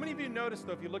 How many of you noticed,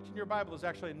 though, if you looked in your Bible, there's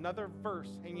actually another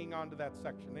verse hanging on to that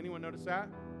section? Anyone notice that?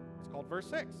 It's called verse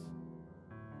 6.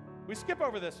 We skip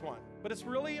over this one, but it's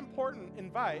really important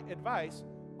advice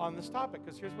on this topic,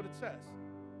 because here's what it says.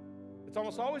 It's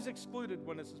almost always excluded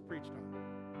when this is preached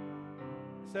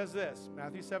on. It says this,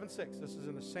 Matthew 7:6. This is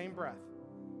in the same breath.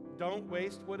 Don't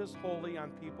waste what is holy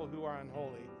on people who are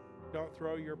unholy. Don't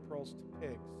throw your pearls to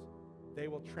pigs. They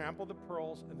will trample the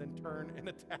pearls and then turn and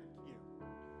attack you.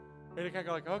 And you're kind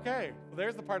of like, okay, well,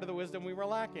 there's the part of the wisdom we were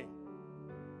lacking.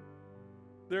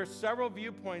 There are several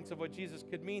viewpoints of what Jesus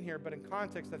could mean here, but in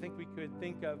context, I think we could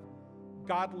think of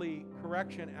godly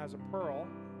correction as a pearl,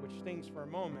 which stings for a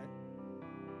moment.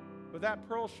 But that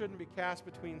pearl shouldn't be cast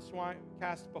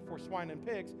before swine and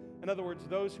pigs. In other words,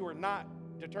 those who are not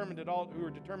determined at all, who are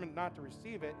determined not to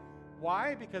receive it.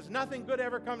 Why? Because nothing good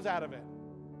ever comes out of it.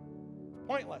 It's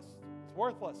pointless. It's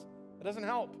worthless. It doesn't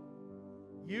help.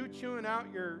 You chewing out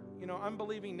your,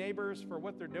 unbelieving neighbors for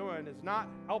what they're doing is not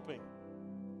helping.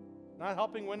 Not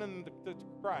helping win them to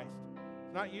Christ.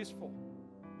 It's not useful.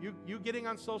 You getting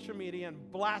on social media and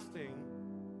blasting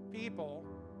people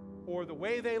for the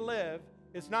way they live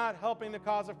is not helping the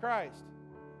cause of Christ.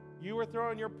 You are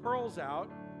throwing your pearls out,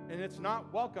 and it's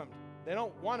not welcomed. They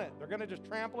don't want it. They're going to just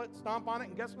trample it, stomp on it,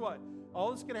 and guess what? All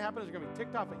that's going to happen is they're going to be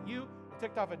ticked off at you,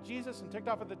 ticked off at Jesus, and ticked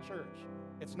off at the church.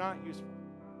 It's not useful.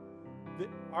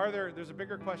 There's a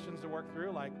bigger questions to work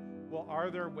through, like, well,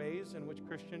 are there ways in which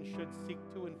Christians should seek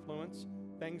to influence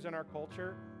things in our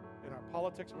culture, in our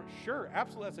politics? Sure,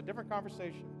 absolutely. That's a different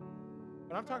conversation.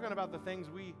 But I'm talking about the things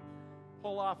we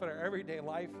pull off in our everyday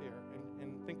life here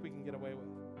and think we can get away with.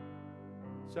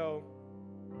 So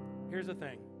here's the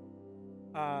thing.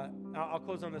 I'll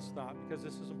close on this thought because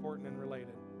this is important and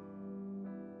related.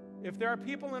 If there are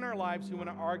people in our lives who want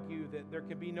to argue that there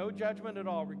can be no judgment at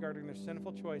all regarding their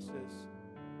sinful choices,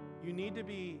 you need to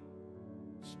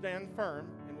stand firm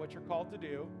in what you're called to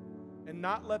do and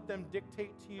not let them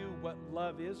dictate to you what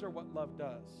love is or what love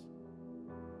does.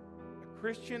 A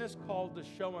Christian is called to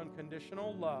show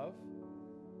unconditional love,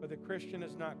 but the Christian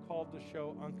is not called to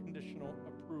show unconditional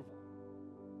approval.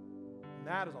 And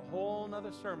that is a whole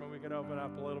other sermon we can open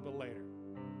up a little bit later.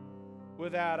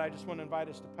 With that, I just want to invite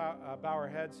us to bow our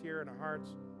heads here and our hearts.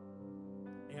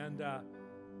 And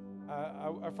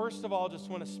I first of all just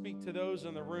want to speak to those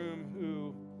in the room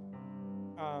who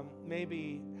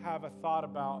maybe have a thought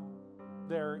about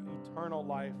their eternal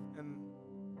life and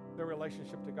their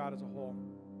relationship to God as a whole.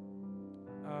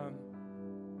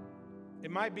 It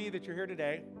might be that you're here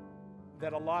today,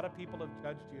 that a lot of people have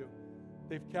judged you.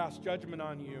 They've cast judgment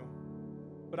on you.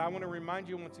 But I want to remind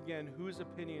you once again whose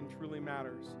opinion truly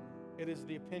matters. It is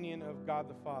the opinion of God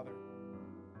the Father.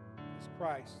 It's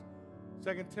Christ.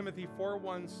 2 Timothy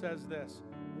 4:1 says this,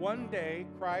 one day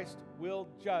Christ will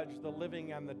judge the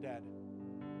living and the dead.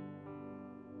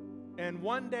 And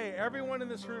one day everyone in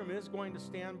this room is going to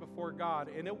stand before God,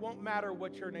 and it won't matter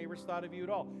what your neighbors thought of you at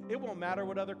all. It won't matter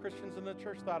what other Christians in the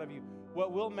church thought of you.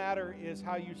 What will matter is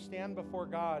how you stand before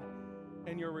God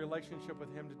and your relationship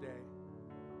with Him today.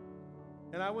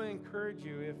 And I would encourage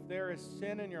you, if there is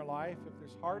sin in your life, if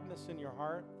there's hardness in your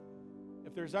heart,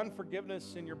 if there's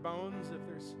unforgiveness in your bones, if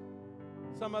there's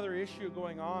some other issue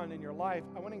going on in your life,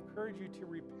 I want to encourage you to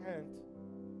repent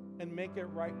and make it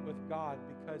right with God,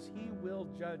 because He will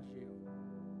judge you.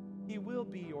 He will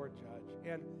be your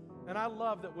judge. And I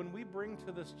love that when we bring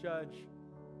to this judge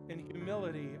in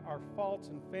humility our faults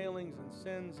and failings and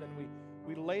sins, and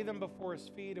we lay them before His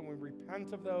feet and we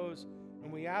repent of those,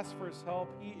 and we ask for His help,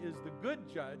 He is the good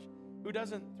judge who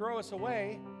doesn't throw us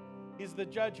away. He's the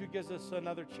judge who gives us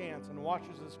another chance and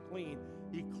washes us clean.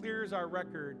 He clears our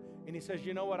record, and he says,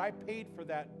 you know what? I paid for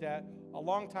that debt a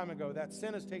long time ago. That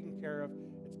sin is taken care of.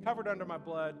 It's covered under my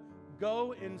blood.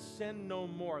 Go and sin no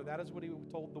more. That is what he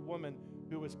told the woman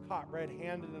who was caught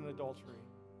red-handed in adultery.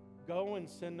 Go and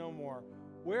sin no more.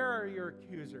 Where are your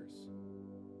accusers?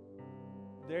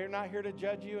 They're not here to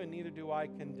judge you, and neither do I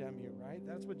condemn you, right?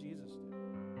 That's what Jesus did.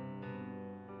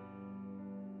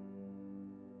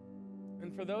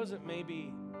 And for those that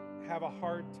maybe have a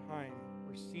hard time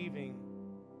receiving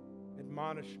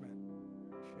admonishment,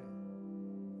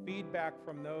 feedback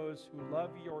from those who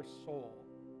love your soul,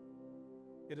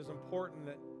 it is important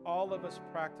that all of us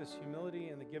practice humility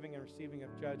and the giving and receiving of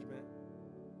judgment,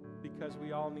 because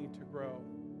we all need to grow.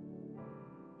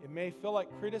 It may feel like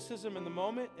criticism in the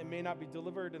moment. It may not be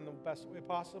delivered in the best way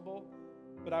possible,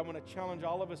 but I want to challenge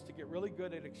all of us to get really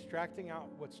good at extracting out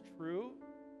what's true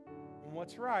and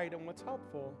what's right and what's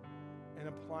helpful and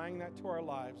applying that to our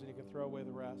lives, and you can throw away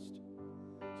the rest.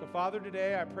 So, Father,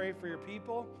 today I pray for your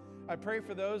people. I pray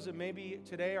for those that maybe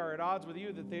today are at odds with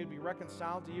you, that they would be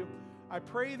reconciled to you. I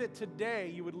pray that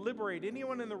today you would liberate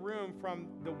anyone in the room from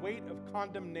the weight of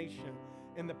condemnation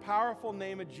in the powerful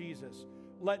name of Jesus.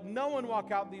 Let no one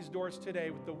walk out these doors today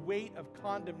with the weight of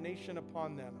condemnation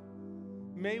upon them.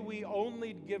 May we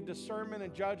only give discernment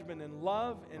and judgment in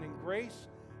love and in grace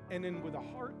and with a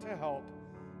heart to help.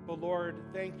 But Lord,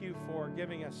 thank you for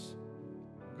giving us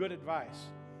good advice.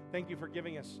 Thank you for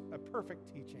giving us a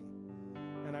perfect teaching.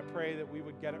 And I pray that we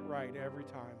would get it right every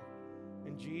time.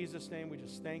 In Jesus' name, we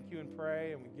just thank you and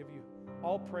pray, and we give you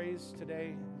all praise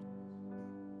today.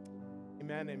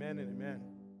 Amen, amen, and amen.